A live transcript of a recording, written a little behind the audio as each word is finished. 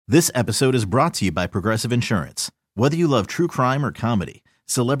This episode is brought to you by Progressive Insurance. Whether you love true crime or comedy,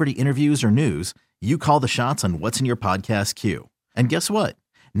 celebrity interviews or news, you call the shots on what's in your podcast queue. And guess what?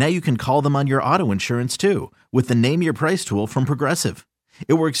 Now you can call them on your auto insurance too with the Name Your Price tool from Progressive.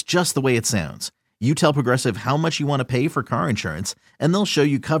 It works just the way it sounds. You tell Progressive how much you want to pay for car insurance, and they'll show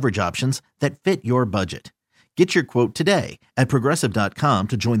you coverage options that fit your budget. Get your quote today at Progressive.com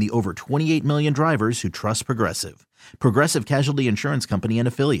to join the over 28 million drivers who trust Progressive. Progressive Casualty Insurance Company and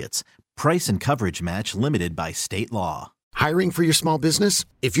Affiliates. Price and coverage match limited by state law. Hiring for your small business?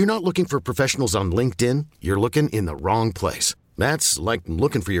 If you're not looking for professionals on LinkedIn, you're looking in the wrong place. That's like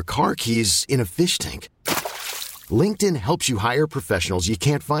looking for your car keys in a fish tank. LinkedIn helps you hire professionals you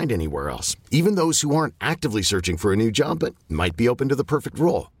can't find anywhere else, even those who aren't actively searching for a new job but might be open to the perfect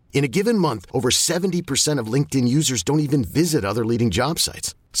role. In a given month, over 70% of LinkedIn users don't even visit other leading job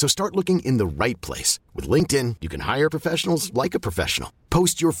sites. So start looking in the right place. With LinkedIn, you can hire professionals like a professional.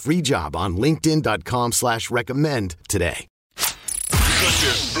 Post your free job on linkedin.com/recommend today.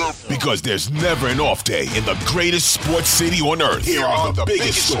 Because there's never an off day in the greatest sports city on earth. Here are the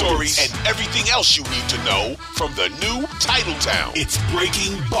biggest stories and everything else you need to know from the new Titletown. It's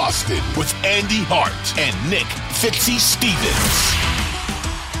Breaking Boston with Andy Hart and Nick Fitzy Stevens.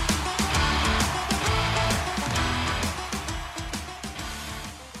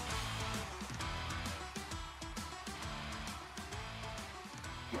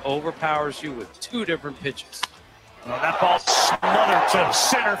 Overpowers you with two different pitches. That ball smothered to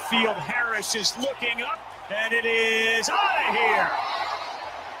center field. Harris is looking up, and it is out of here.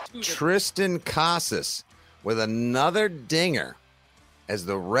 Tristan Casas with another dinger as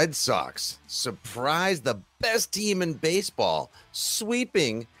the Red Sox surprise the best team in baseball,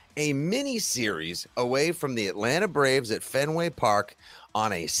 sweeping a mini series away from the Atlanta Braves at Fenway Park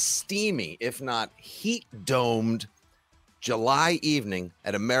on a steamy, if not heat-domed, July evening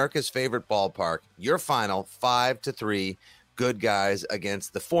at America's favorite ballpark. Your final 5-3 Good Guys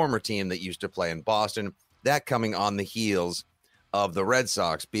against the former team that used to play in Boston. That coming on the heels of the Red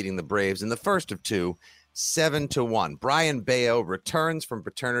Sox beating the Braves in the first of two, 7-1. Brian Bayo returns from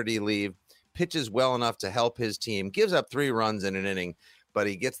paternity leave, pitches well enough to help his team, gives up 3 runs in an inning, but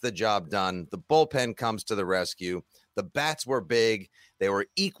he gets the job done. The bullpen comes to the rescue. The bats were big. They were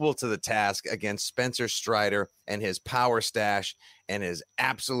equal to the task against Spencer Strider and his power stash and his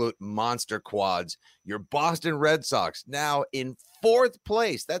absolute monster quads. Your Boston Red Sox now in 4th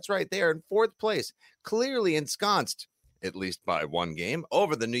place. That's right there in 4th place, clearly ensconced, at least by 1 game,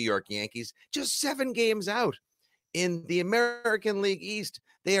 over the New York Yankees, just 7 games out in the American League East.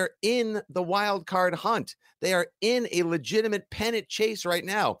 They are in the wild card hunt. They are in a legitimate pennant chase right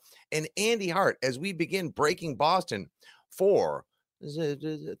now. And Andy Hart, as we begin breaking Boston for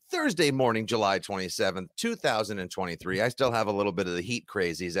Thursday morning, July 27th, 2023. I still have a little bit of the heat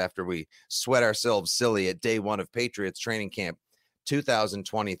crazies after we sweat ourselves silly at day 1 of Patriots training camp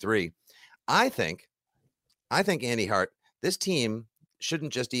 2023. I think Andy Hart, this team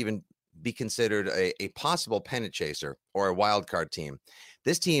shouldn't just even be considered a possible pennant chaser or a wild card team.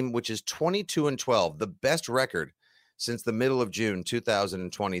 This team, which is 22-12, the best record since the middle of June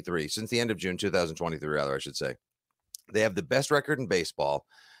 2023, since the end of June 2023, rather, I should say. They have the best record in baseball.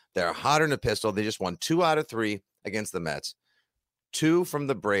 They're hotter than a pistol. They just won 2 out of 3 against the Mets, 2 from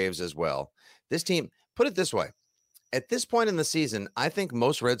the Braves as well. This team, put it this way, at this point in the season, I think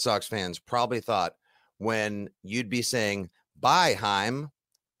most Red Sox fans probably thought when you'd be saying, bye, Heim,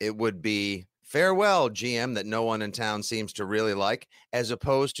 it would be farewell, GM, that no one in town seems to really like, as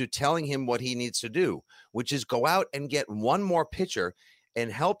opposed to telling him what he needs to do, which is go out and get one more pitcher and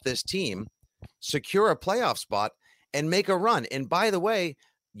help this team secure a playoff spot and make a run. And by the way,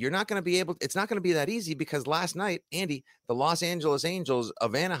 it's not going to be that easy because last night, Andy, the Los Angeles Angels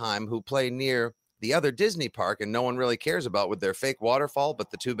of Anaheim, who play near the other Disney park and no one really cares about with their fake waterfall,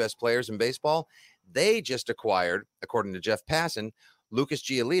 but the 2 best players in baseball, they just acquired, according to Jeff Passan, Lucas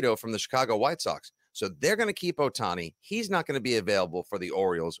Giolito from the Chicago White Sox. So they're going to keep Ohtani. He's not going to be available for the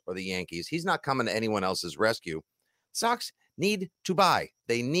Orioles or the Yankees. He's not coming to anyone else's rescue. Sox need to buy.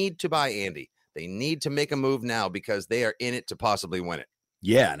 They need to buy, Andy. They need to make a move now because they are in it to possibly win it.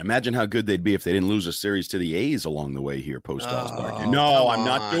 Yeah, and imagine how good they'd be if they didn't lose a series to the A's along the way here post All-Star. No, I'm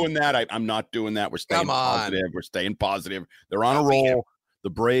not doing that. I'm not doing that. We're staying positive. We're staying positive. They're on a roll. The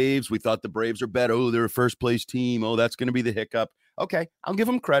Braves, we thought the Braves are better. Oh, they're a first-place team. Oh, that's going to be the hiccup. Okay, I'll give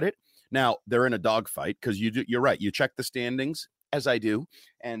them credit. Now, they're in a dogfight because you're right. You check the standings, as I do,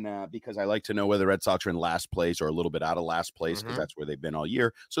 and because I like to know whether Red Sox are in last place or a little bit out of last place because that's where they've been all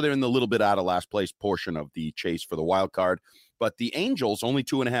year. So they're in the little bit out of last place portion of the chase for the wild card. But the Angels, only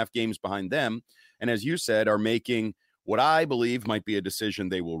 2.5 games behind them, and as you said, are making what I believe might be a decision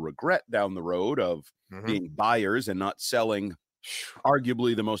they will regret down the road of being buyers and not selling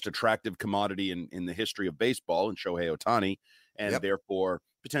arguably the most attractive commodity in the history of baseball in Shohei Ohtani, and therefore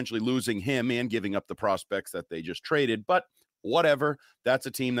potentially losing him and giving up the prospects that they just traded. But whatever, that's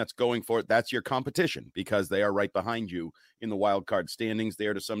a team that's going for it. That's your competition because they are right behind you in the wild card standings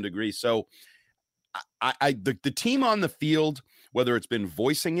there to some degree. So the team on the field, whether it's been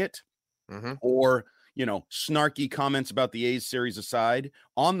voicing it or, snarky comments about the A's series aside,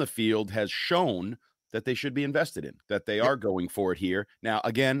 on the field has shown that they should be invested in, that they are going for it here. Now,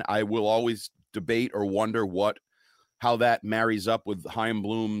 again, I will always debate or wonder how that marries up with Chaim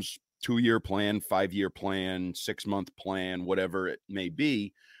Bloom's 2-year plan, 5-year plan, 6-month plan, whatever it may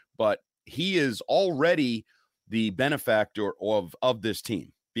be. But he is already the benefactor of this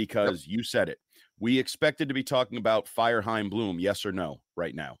team because you said it. We expected to be talking about fire Chaim Bloom, yes or no,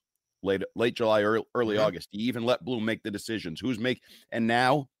 right now. Late July, early August. He even let Bloom make the decisions. And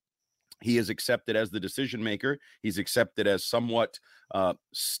now he is accepted as the decision maker. He's accepted as somewhat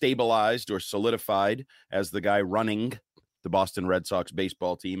stabilized or solidified as the guy running the Boston Red Sox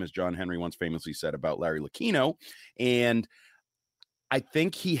baseball team, as John Henry once famously said about Larry Lucchino. And I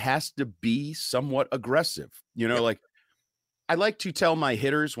think he has to be somewhat aggressive. Like I like to tell my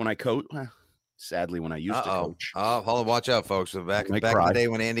hitters when I coach. Sadly, when I used to coach. Oh, hold on, watch out, folks. So back in the day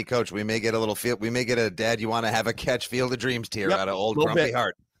when Andy coached, we may get a dad, you want to have a catch Field of Dreams tear out of old Grumpy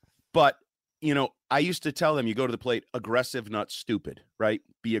Hart. But, I used to tell them, you go to the plate, aggressive, not stupid, right?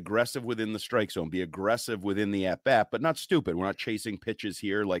 Be aggressive within the strike zone. Be aggressive within the at-bat, but not stupid. We're not chasing pitches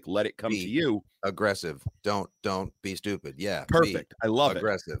here. Like, let it come to you. Aggressive. Don't be stupid. Yeah. Perfect. I love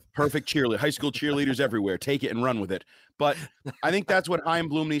aggressive. It. Perfect cheerleader. High school cheerleaders everywhere. Take it and run with it. But I think that's what Chaim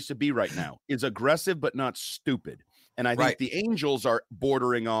Bloom needs to be right now, is aggressive, but not stupid. And I think the Angels are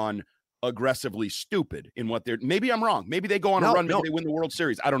bordering on aggressively stupid in what they're, maybe I'm wrong. Maybe they go on a run. Maybe they win the World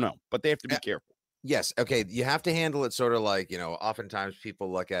Series. I don't know, but they have to be careful. Yes. Okay. You have to handle it sort of like, oftentimes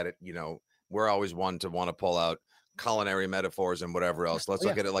people look at it, we're always one to want to pull out culinary metaphors and whatever else. Let's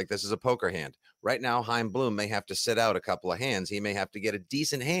look at it like this is a poker hand. Right now, Chaim Bloom may have to sit out a couple of hands. He may have to get a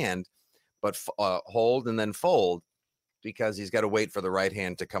decent hand, but hold and then fold because he's got to wait for the right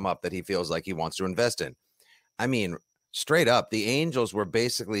hand to come up that he feels like he wants to invest in. I mean, straight up, the Angels were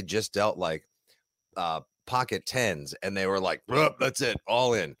basically just dealt like pocket tens, and they were like, that's it,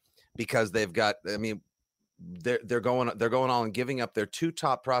 all in, because they've got, they're going all and giving up their 2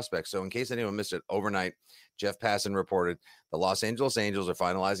 top prospects. So in case anyone missed it, overnight, Jeff Passan reported the Los Angeles Angels are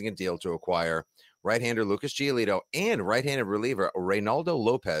finalizing a deal to acquire right-hander Lucas Giolito and right-handed reliever Reynaldo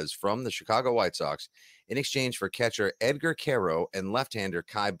Lopez from the Chicago White Sox in exchange for catcher Edgar Quero and left-hander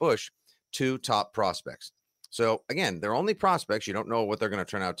Kai Busch, 2 top prospects. So again, they're only prospects. You don't know what they're going to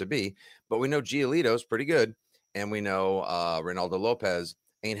turn out to be, but we know Giolito's pretty good, and we know Reynaldo Lopez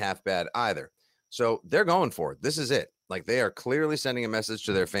ain't half bad either. So they're going for it. This is it. Like, they are clearly sending a message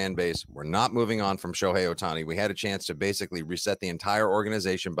to their fan base. We're not moving on from Shohei Ohtani. We had a chance to basically reset the entire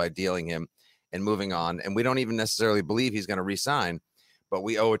organization by dealing him and moving on. And we don't even necessarily believe he's going to re-sign, but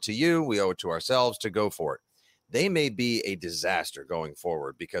we owe it to you. We owe it to ourselves to go for it. They may be a disaster going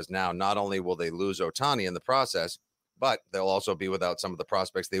forward because now not only will they lose Ohtani in the process, but they'll also be without some of the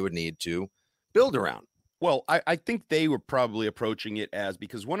prospects they would need to build around. Well, I think they were probably approaching it as,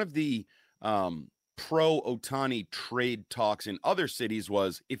 because one of the pro-Ohtani trade talks in other cities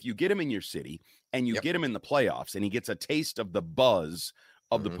was, if you get him in your city and you get him in the playoffs and he gets a taste of the buzz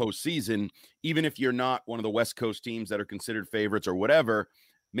of the postseason, even if you're not one of the West Coast teams that are considered favorites or whatever,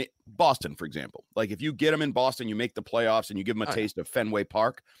 Boston, for example, like if you get him in Boston, you make the playoffs and you give him a taste of Fenway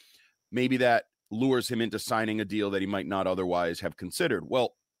Park, maybe that lures him into signing a deal that he might not otherwise have considered.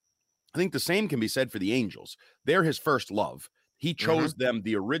 Well, I think the same can be said for the Angels. They're his first love. He chose them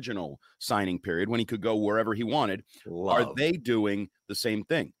the original signing period when he could go wherever he wanted. Are they doing the same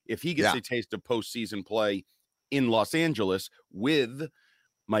thing? If he gets a taste of postseason play in Los Angeles with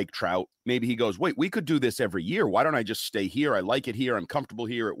Mike Trout, maybe he goes, wait, we could do this every year. Why don't I just stay here? I like it here. I'm comfortable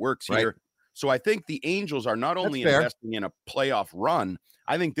here. It works here. So I think the Angels are not only investing in a playoff run,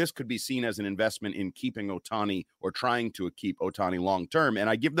 I think this could be seen as an investment in keeping Ohtani or trying to keep Ohtani long-term. And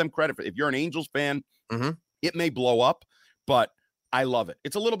I give them credit for, if you're an Angels fan, it may blow up, but I love it.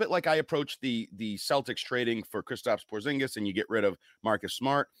 It's a little bit like I approached the Celtics trading for Kristaps Porzingis and you get rid of Marcus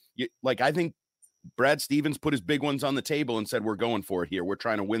Smart. I think Brad Stevens put his big ones on the table and said, we're going for it here. We're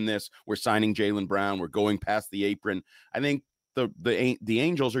trying to win this. We're signing Jaylen Brown. We're going past the apron. I think the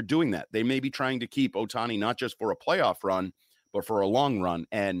Angels are doing that. They may be trying to keep Ohtani not just for a playoff run, but for a long run.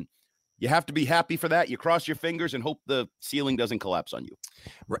 And You have to be happy for that. You cross your fingers and hope the ceiling doesn't collapse on you.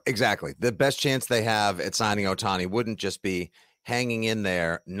 Exactly. The best chance they have at signing Ohtani wouldn't just be hanging in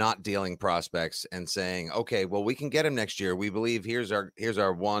there, not dealing prospects and saying, okay, well, we can get him next year. We believe here's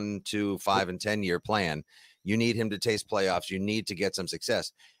our 1, 2, 5, and 10-year plan. You need him to taste playoffs. You need to get some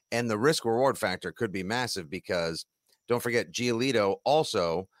success. And the risk reward factor could be massive because don't forget Giolito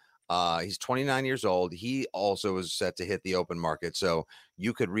also, he's 29 years old. He also is set to hit the open market. So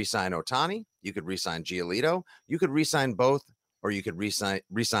you could re-sign Ohtani, you could re-sign Giolito, you could re-sign both, or you could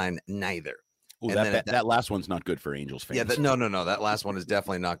re-sign neither. Ooh, that last one's not good for Angels fans. Yeah, no. That last one is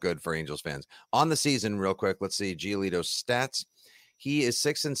definitely not good for Angels fans. On the season, real quick, let's see Giolito's stats. He is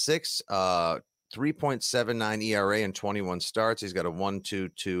 6-6, 3.79 ERA in 21 starts. He's got a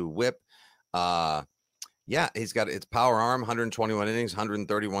 1.22 WHIP. He's got it's power arm, 121 innings,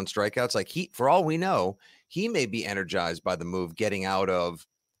 131 strikeouts. Like for all we know, he may be energized by the move, getting out of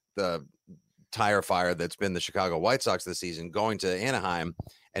the tire fire that's been the Chicago White Sox this season, going to Anaheim,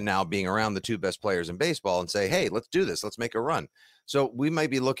 and now being around the two best players in baseball and say, hey, let's do this. Let's make a run. So we might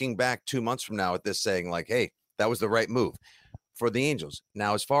be looking back 2 months from now at this saying like, hey, that was the right move for the Angels.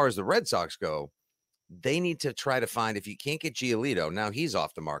 Now, as far as the Red Sox go, they need to try to find, if you can't get Giolito, now he's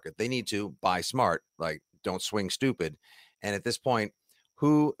off the market. They need to buy smart, like don't swing stupid. And at this point,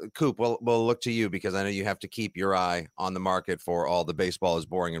 Coop, we'll look to you because I know you have to keep your eye on the market for all the baseball is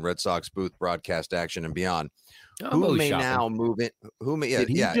boring and Red Sox booth broadcast action and beyond. Who may shopping. Now move in? Who may?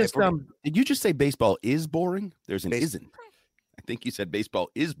 Did you just say baseball is boring? There's an isn't. I think you said baseball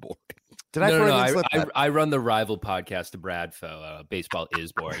is boring. Did I run the rival podcast to Bradfo. Baseball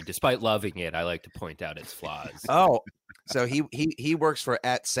is boring. Despite loving it, I like to point out its flaws. Oh, so he works for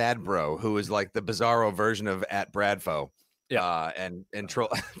 @SadBro, who is like the bizarro version of @Bradfo. Yeah, and troll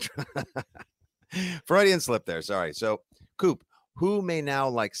Freudian slip there. Sorry. So, Coop, who may now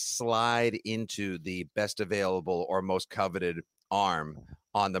like slide into the best available or most coveted arm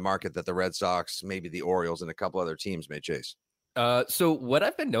on the market that the Red Sox, maybe the Orioles, and a couple other teams may chase? So what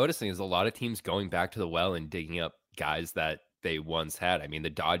I've been noticing is a lot of teams going back to the well and digging up guys that they once had. I mean, the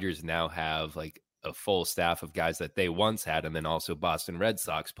Dodgers now have like a full staff of guys that they once had, and then also Boston Red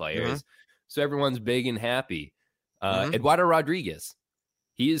Sox players. Mm-hmm. So everyone's big and happy. Eduardo Rodriguez,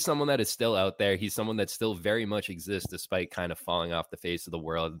 he is someone that is still out there. He's someone that still very much exists despite kind of falling off the face of the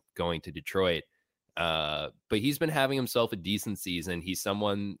world going to Detroit. But he's been having himself a decent season. He's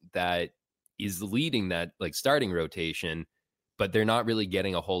someone that is leading that like starting rotation, but they're not really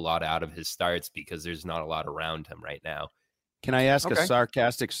getting a whole lot out of his starts because there's not a lot around him right now. Can I ask a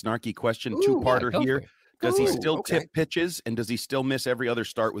sarcastic, snarky question? Two-parter here. Does he still tip pitches, and does he still miss every other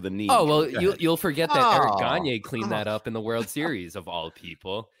start with a knee? Oh, well, you'll forget that Eric Gagne cleaned that up in the World Series of all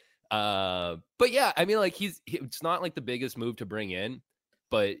people. But yeah, I mean, like it's not like the biggest move to bring in,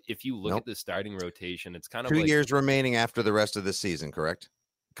 but if you look at the starting rotation, it's kind of 2 years remaining after the rest of the season, correct?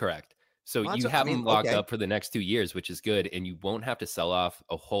 Correct. So you have him locked up for the next 2 years, which is good, and you won't have to sell off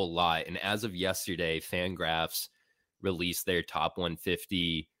a whole lot. And as of yesterday, Fangraphs released their top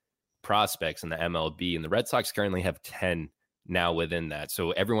 150 prospects in the MLB, and the Red Sox currently have 10 now within that.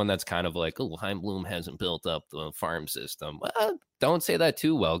 So everyone that's kind of like, oh, Chaim Bloom hasn't built up the farm system. Well, don't say that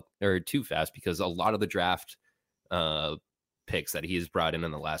too well or too fast, because a lot of the draft picks that he has brought in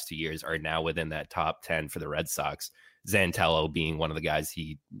the last 2 years are now within that top 10 for the Red Sox. Zantello being one of the guys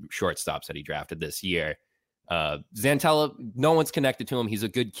shortstops that he drafted this year. Zantello, no one's connected to him. He's a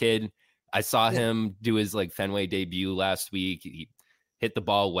good kid. I saw him do his like Fenway debut last week. He hit the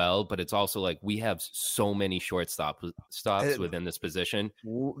ball well, but it's also like we have so many stops within this position.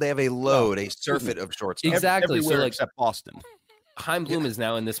 They have a load, a surfeit of shortstops. Exactly. Everywhere so like except Boston. Chaim Bloom is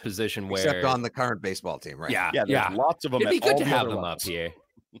now in this position where except on the current baseball team, right? Yeah. Lots of them. It'd be good to have them up here.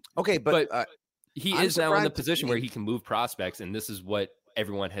 Okay, but he is now in the position where he can move prospects, and this is what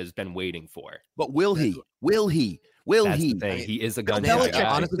everyone has been waiting for. But will he? Will he? Will That's he? The thing. He is a gun guy.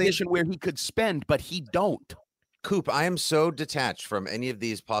 On a position where he could spend, but he don't. Coop, I am so detached from any of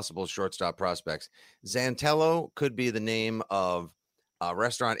these possible shortstop prospects. Zantello could be the name of a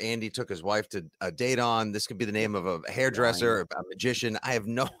restaurant Andy took his wife to a date on. This could be the name of a hairdresser, a magician. I have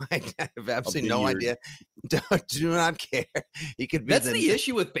no idea. I have absolutely no idea. Do not care. He could be. That's the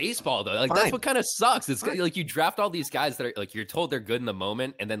issue with baseball, though. Like that's what kind of sucks. It's like you draft all these guys that are like you're told they're good in the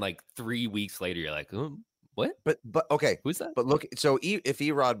moment, and then like 3 weeks later, you're like, what? But okay, who's that? But look, so if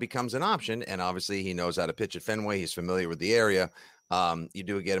Erod becomes an option, and obviously he knows how to pitch at Fenway, he's familiar with the area. You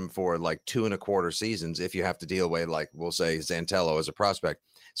do get him for like 2.25 seasons if you have to deal with, like we'll say, Zantello as a prospect.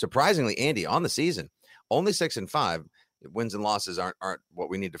 Surprisingly, Andy on the season only 6-5. Wins and losses aren't what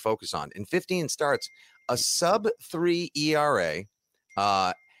we need to focus on. In 15 starts, a sub-3 ERA,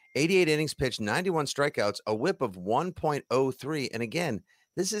 88 innings pitched, 91 strikeouts, a whip of 1.03. And again,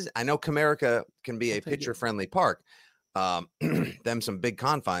 I know Comerica can be a pitcher-friendly park, them some big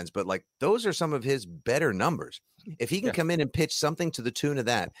confines, but like those are some of his better numbers. If he can come in and pitch something to the tune of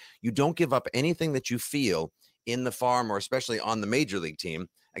that, you don't give up anything that you feel in the farm or especially on the major league team.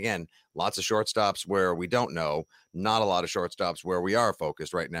 Again, lots of shortstops where we don't know, not a lot of shortstops where we are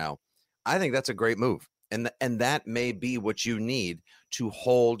focused right now. I think that's a great move. And that may be what you need to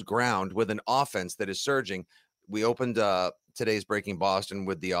hold ground with an offense that is surging. We opened today's Breaking Boston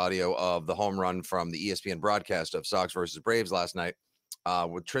with the audio of the home run from the ESPN broadcast of Sox versus Braves last night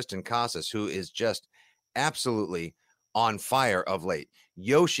with Tristan Casas, who is just absolutely on fire of late.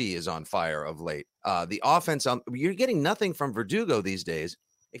 Yoshi is on fire of late. The offense, you're getting nothing from Verdugo these days.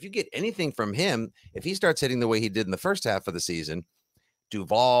 If you get anything from him, if he starts hitting the way he did in the first half of the season,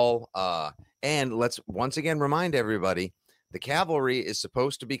 Duvall, and let's once again remind everybody, the cavalry is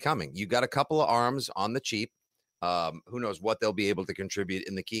supposed to be coming. You got a couple of arms on the cheap. Who knows what they'll be able to contribute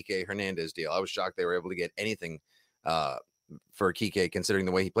in the Kike Hernandez deal. I was shocked they were able to get anything for Kike considering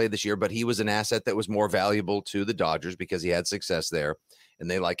the way he played this year, but he was an asset that was more valuable to the Dodgers because he had success there and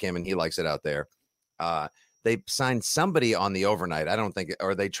they like him and he likes it out there. They signed somebody on the overnight. I don't think,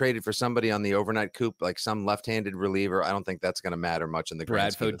 or they traded for somebody on the overnight coup, like some left-handed reliever. I don't think that's going to matter much in the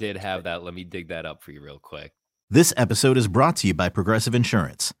grand scheme. Bradfo did have that. Let me dig that up for you real quick. This episode is brought to you by Progressive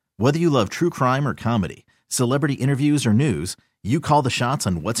Insurance. Whether you love true crime or comedy, celebrity interviews or news, you call the shots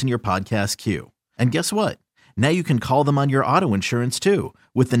on what's in your podcast queue. And guess what? Now you can call them on your auto insurance too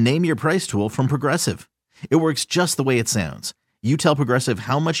with the Name Your Price tool from Progressive. It works just the way it sounds. You tell Progressive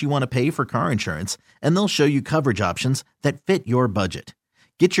how much you want to pay for car insurance, and they'll show you coverage options that fit your budget.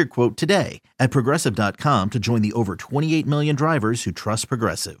 Get your quote today at Progressive.com to join the over 28 million drivers who trust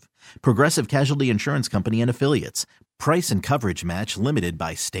Progressive. Progressive Casualty Insurance Company and Affiliates. Price and coverage match limited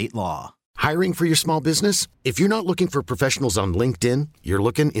by state law. Hiring for your small business? If you're not looking for professionals on LinkedIn, you're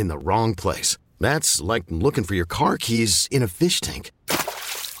looking in the wrong place. That's like looking for your car keys in a fish tank.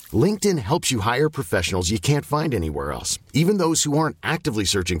 LinkedIn helps you hire professionals you can't find anywhere else, even those who aren't actively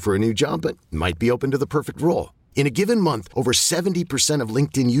searching for a new job but might be open to the perfect role. In a given month, over 70% of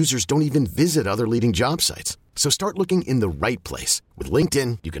LinkedIn users don't even visit other leading job sites. So start looking in the right place. With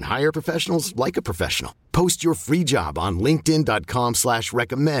LinkedIn, you can hire professionals like a professional. Post your free job on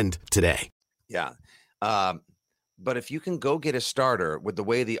linkedin.com/recommend today. Yeah. But if you can go get a starter with the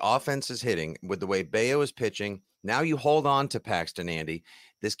way the offense is hitting, with the way Bayo is pitching, now you hold on to Paxton, Andy.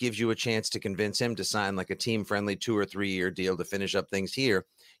 This gives you a chance to convince him to sign like a team-friendly 2 or 3 year deal to finish up things here.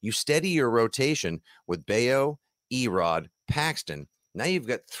 You steady your rotation with Bayo, Erod, Paxton. Now you've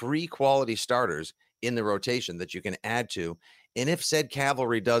got 3 quality starters in the rotation that you can add to. And if said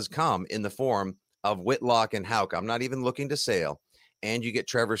cavalry does come in the form of Whitlock and Houck, I'm not even looking to Sale, and you get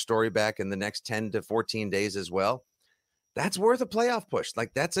Trevor Story back in the next 10 to 14 days as well, that's worth a playoff push.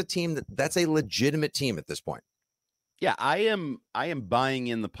 Like that's a team that's a legitimate team at this point. Yeah, I am buying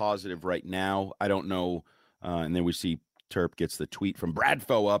in the positive right now. I don't know. And then we see Terp gets the tweet from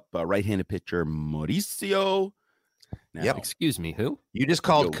Bradfo up, right-handed pitcher Mauricio. Now, yep. Excuse me, who? You just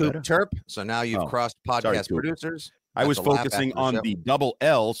called Coop Terp, so now you've crossed podcast producers. I was focusing on the double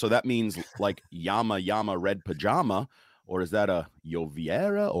L, so that means like Yama red pajama, or is that a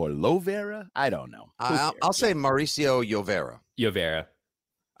Yoviera or Lovera? I don't know. I'll say Mauricio Yovera.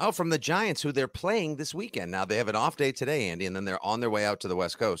 Oh, from the Giants, who they're playing this weekend. Now, they have an off day today, Andy, and then they're on their way out to the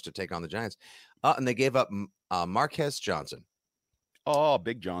West Coast to take on the Giants. And they gave up Marquez Johnson. Oh,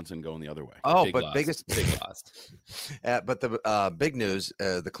 Big Johnson going the other way. Oh, big but loss. big loss. But the big news,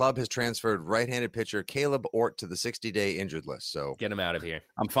 the club has transferred right-handed pitcher Caleb Ort to the 60-day injured list. So get him out of here.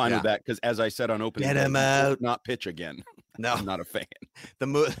 I'm fine with that because, as I said on opening, get him out. Not pitch again. No, I'm not a fan.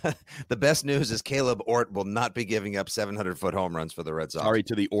 The best news is Caleb Ort will not be giving up 700-foot home runs for the Red Sox. Sorry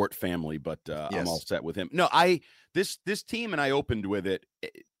to the Ort family, but yes. I'm all set with him. No, this team, and I opened with it.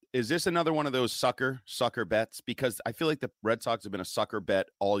 Is this another one of those sucker bets? Because I feel like the Red Sox have been a sucker bet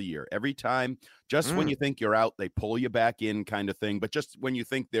all year. Every time, just when you think you're out, they pull you back in kind of thing. But just when you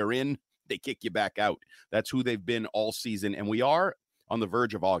think they're in, they kick you back out. That's who they've been all season. And we are on the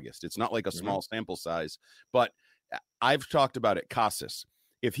verge of August. It's not like a small sample size, but I've talked about it. Casas,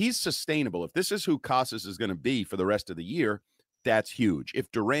 if he's sustainable, if this is who Casas is going to be for the rest of the year, that's huge. If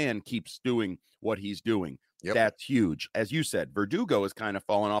Duran keeps doing what he's doing, that's huge. As you said, Verdugo has kind of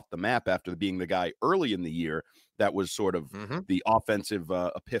fallen off the map after being the guy early in the year that was sort of the offensive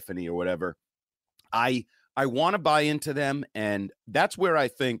epiphany or whatever. I want to buy into them, and that's where I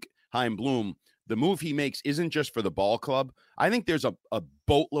think Chaim Bloom the move he makes isn't just for the ball club. I think there's a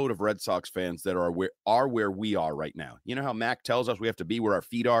boatload of Red Sox fans that are where we are right now. You know how Mac tells us we have to be where our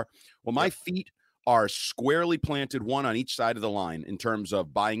feet are? Well, my feet are squarely planted, one on each side of the line, in terms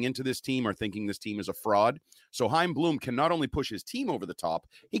of buying into this team or thinking this team is a fraud. So Chaim Bloom can not only push his team over the top,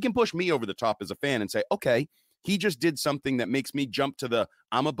 he can push me over the top as a fan and say, okay, he just did something that makes me jump to the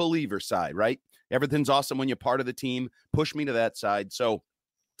I'm a believer side, right? Everything's awesome when you're part of the team. Push me to that side. So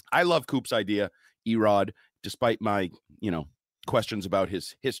I love Coop's idea, Erod, despite my, questions about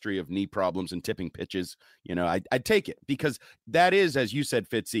his history of knee problems and tipping pitches. I'd take it because that is, as you said,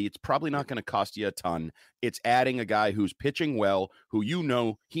 Fitzy, it's probably not going to cost you a ton. It's adding a guy who's pitching well, who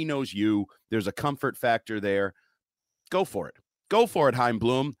he knows you. There's a comfort factor there. Go for it. Go for it, Chaim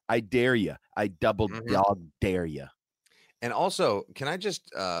Bloom. I dare you. I double dog dare you. And also, can I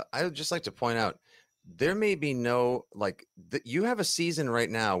would just like to point out, there may be you have a season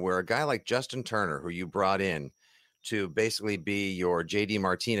right now where a guy like Justin Turner, who you brought in to basically be your JD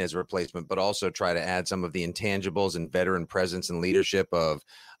Martinez replacement, but also try to add some of the intangibles and veteran presence and leadership of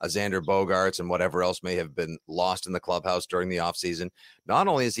Xander Bogaerts and whatever else may have been lost in the clubhouse during the offseason. Not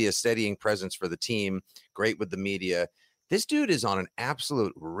only is he a steadying presence for the team, great with the media, this dude is on an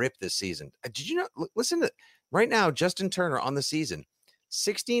absolute rip this season. Did you know? Listen to right now, Justin Turner on the season,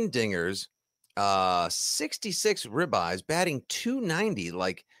 16 dingers, 66 ribeyes, batting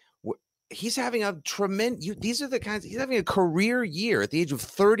 .290. He's having a tremendous. These are the kinds. He's having a career year at the age of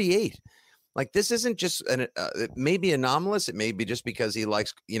 38. This isn't just it may be anomalous. It may be just because he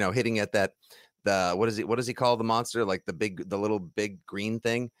likes hitting at that what does he call the monster, the little big green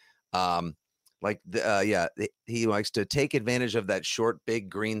thing. He likes to take advantage of that short big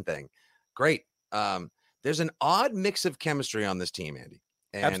green thing. Great. There's an odd mix of chemistry on this team, Andy,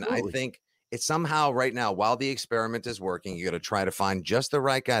 and absolutely. I think. It's somehow right now, while the experiment is working, you got to try to find just the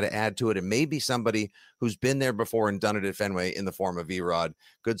right guy to add to it. It may be somebody who's been there before and done it at Fenway in the form of Erod.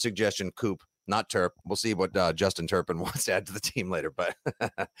 Good suggestion, Coop, not Terp. We'll see what Justin Turpin wants to add to the team later. But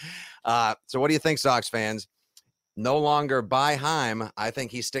so what do you think, Sox fans? No longer buy Chaim. I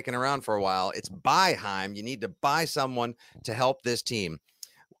think he's sticking around for a while. It's buy Chaim. You need to buy someone to help this team.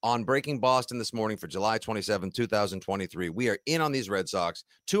 On Breaking Boston this morning for July 27, 2023, we are in on these Red Sox,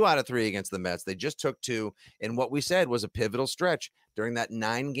 2 out of 3 against the Mets. They just took 2 in what we said was a pivotal stretch during that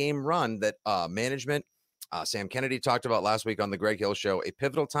 9-game run that management, Sam Kennedy talked about last week on the Greg Hill Show. A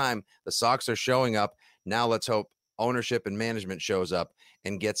pivotal time. The Sox are showing up. Now let's hope ownership and management shows up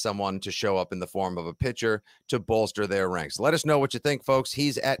and get someone to show up in the form of a pitcher to bolster their ranks. Let us know what you think, folks.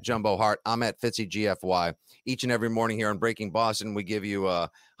 He's at Jumbo Hart. I'm at Fitzy GFY. Each and every morning here on Breaking Boston, we give you a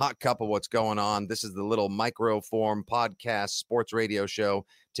hot cup of what's going on. This is the little micro form podcast sports radio show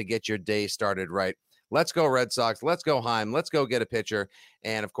to get your day started right. Let's go Red Sox. Let's go Chaim. Let's go get a pitcher.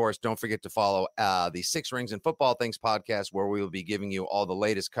 And, of course, don't forget to follow the Six Rings and Football Things podcast, where we will be giving you all the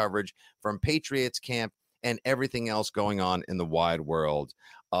latest coverage from Patriots camp and everything else going on in the wide world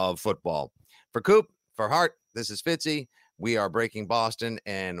of football. For Coop, for Hart, this is Fitzy. We are Breaking Boston,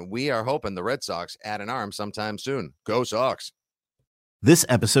 and we are hoping the Red Sox add an arm sometime soon. Go Sox. This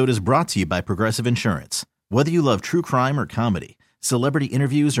episode is brought to you by Progressive Insurance. Whether you love true crime or comedy, celebrity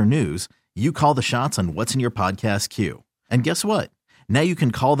interviews or news, you call the shots on what's in your podcast queue. And guess what? Now you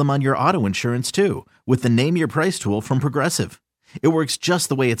can call them on your auto insurance too with the Name Your Price tool from Progressive. It works just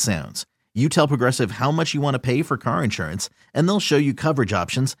the way it sounds. You tell Progressive how much you want to pay for car insurance, and they'll show you coverage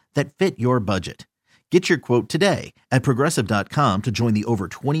options that fit your budget. Get your quote today at Progressive.com to join the over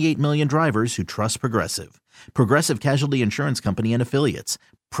 28 million drivers who trust Progressive. Progressive Casualty Insurance Company and Affiliates.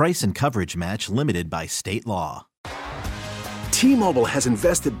 Price and coverage match limited by state law. T-Mobile has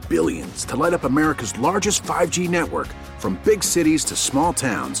invested billions to light up America's largest 5G network, from big cities to small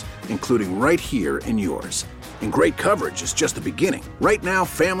towns, including right here in yours. And great coverage is just the beginning. Right now,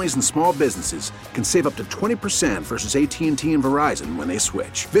 families and small businesses can save up to 20% versus AT&T and Verizon when they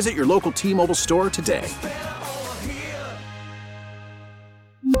switch. Visit your local T-Mobile store today.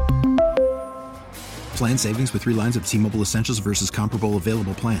 Plan savings with 3 lines of T-Mobile Essentials versus comparable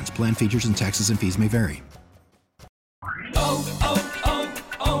available plans. Plan features and taxes and fees may vary.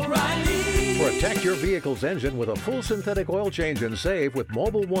 Protect your vehicle's engine with a full synthetic oil change and save with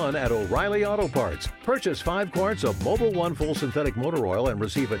Mobile One at O'Reilly Auto Parts. Purchase 5 quarts of Mobile One full synthetic motor oil and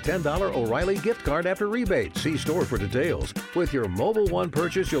receive a $10 O'Reilly gift card after rebate. See store for details. With your Mobile One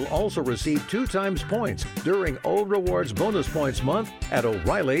purchase, you'll also receive 2 times points during O Rewards Bonus Points Month at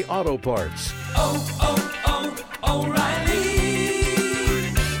O'Reilly Auto Parts.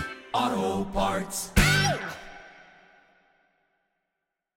 O'Reilly Auto Parts.